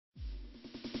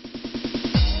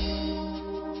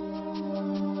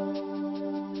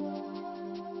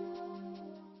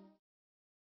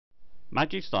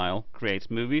Magic Style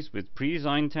creates movies with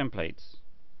pre-designed templates,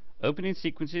 opening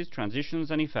sequences,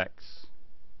 transitions and effects.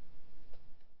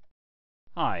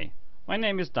 Hi, my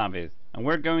name is David and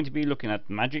we're going to be looking at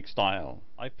Magic Style.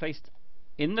 I've placed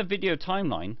in the video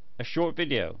timeline a short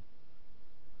video.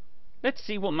 Let's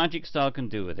see what Magic Style can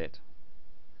do with it.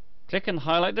 Click and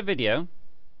highlight the video.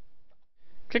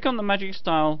 Click on the Magic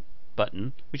Style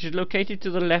button, which is located to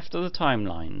the left of the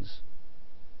timelines.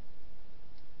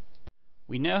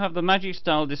 We now have the Magic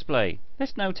Style display.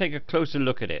 Let's now take a closer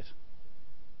look at it.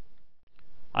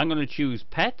 I'm going to choose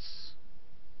Pets,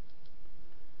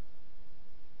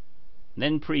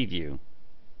 then Preview.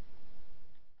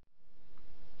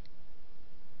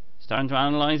 Starting to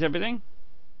analyze everything.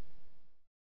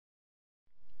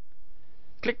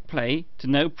 Click play to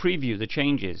now preview the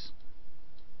changes.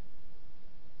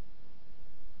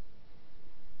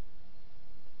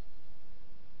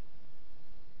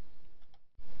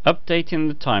 Updating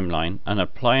the timeline and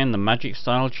applying the Magic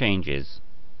Style changes.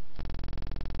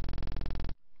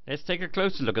 Let's take a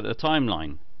closer look at the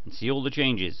timeline and see all the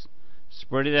changes.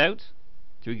 Spread it out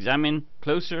to examine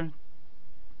closer.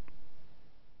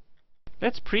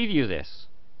 Let's preview this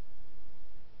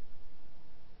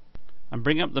and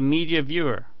bring up the media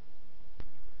viewer.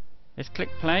 Let's click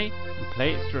play and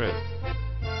play it through.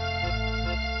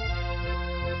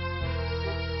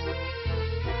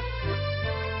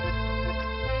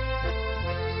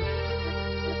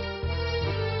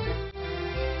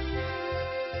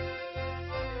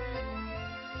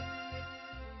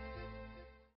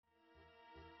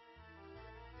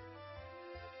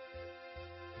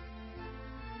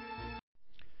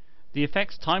 The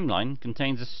effects timeline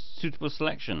contains a suitable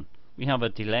selection. We have a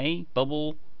delay,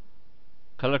 bubble,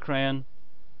 color crayon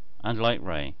and light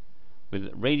ray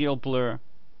with radial blur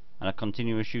and a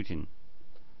continuous shooting,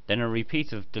 then a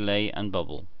repeat of delay and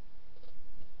bubble.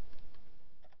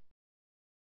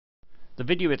 The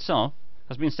video itself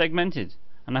has been segmented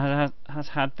and has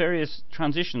had various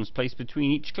transitions placed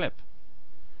between each clip.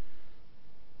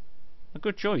 A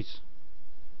good choice.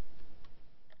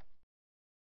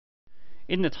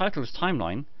 In the title's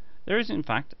timeline, there is in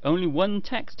fact only one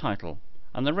text title,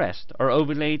 and the rest are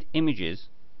overlaid images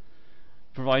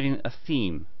providing a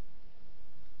theme.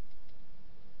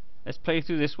 Let's play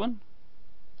through this one.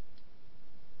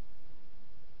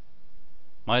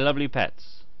 My Lovely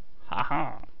Pets.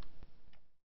 Haha.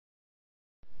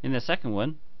 In the second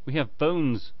one, we have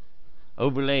bones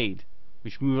overlaid,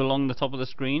 which move along the top of the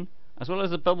screen, as well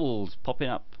as the bubbles popping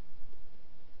up.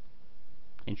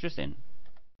 Interesting.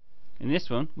 In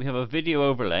this one, we have a video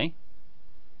overlay.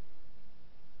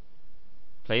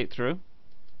 Play it through,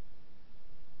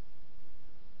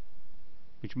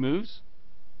 which moves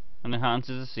and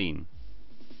enhances the scene.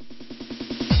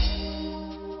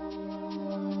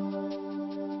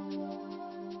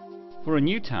 For a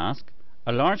new task,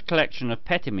 a large collection of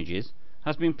pet images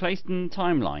has been placed in the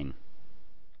timeline.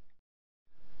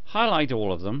 Highlight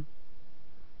all of them.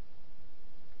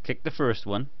 Click the first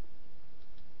one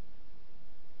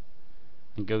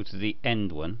and go to the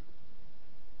end one.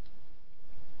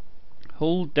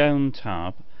 Hold down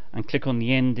tab and click on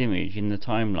the end image in the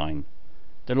timeline.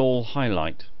 They'll all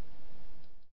highlight.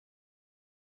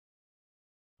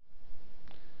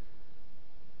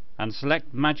 And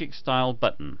select Magic Style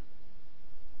button.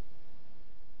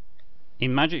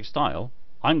 In Magic Style,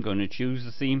 I'm going to choose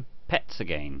the theme Pets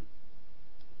again.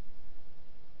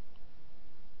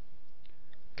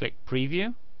 Click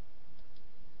Preview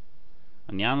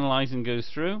and the analyzing goes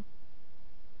through.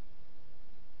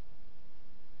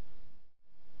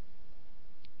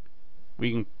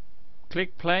 We can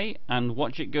click play and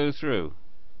watch it go through.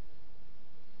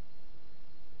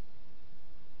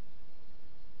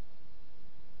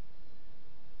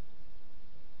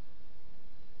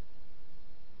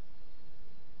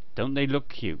 Don't they look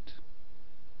cute?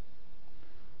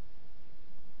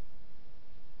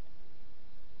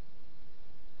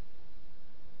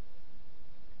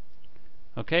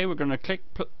 Okay, we're going to click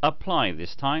apply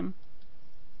this time,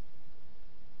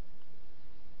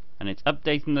 and it's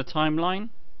updating the timeline.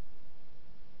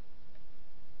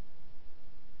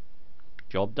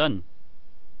 Job done.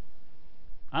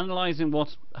 Analyzing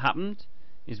what's happened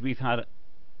is we've had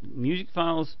music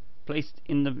files placed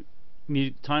in the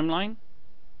music timeline.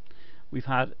 We've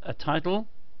had a title,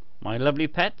 My Lovely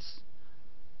Pets,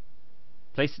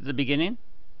 placed at the beginning,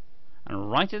 and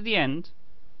right at the end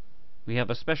we have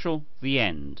a special The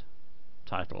End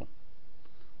title.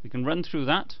 We can run through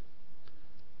that.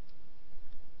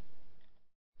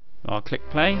 I'll click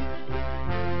play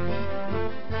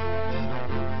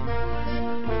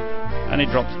and it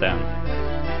drops down.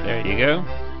 There you go.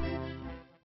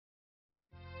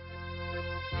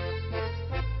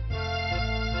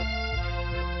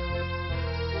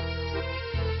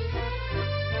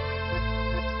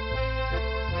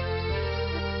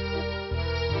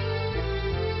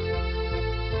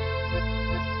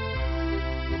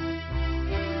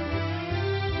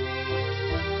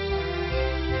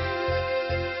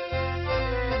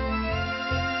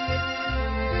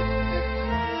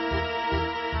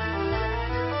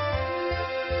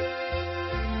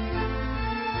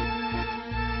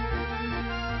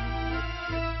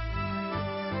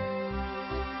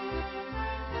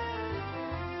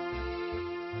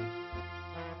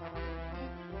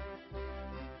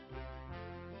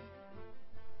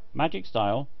 Magic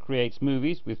Style creates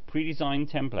movies with pre-designed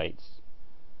templates,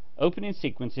 opening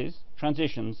sequences,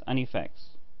 transitions and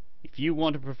effects. If you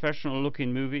want a professional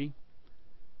looking movie,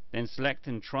 then select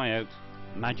and try out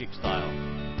Magic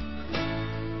Style.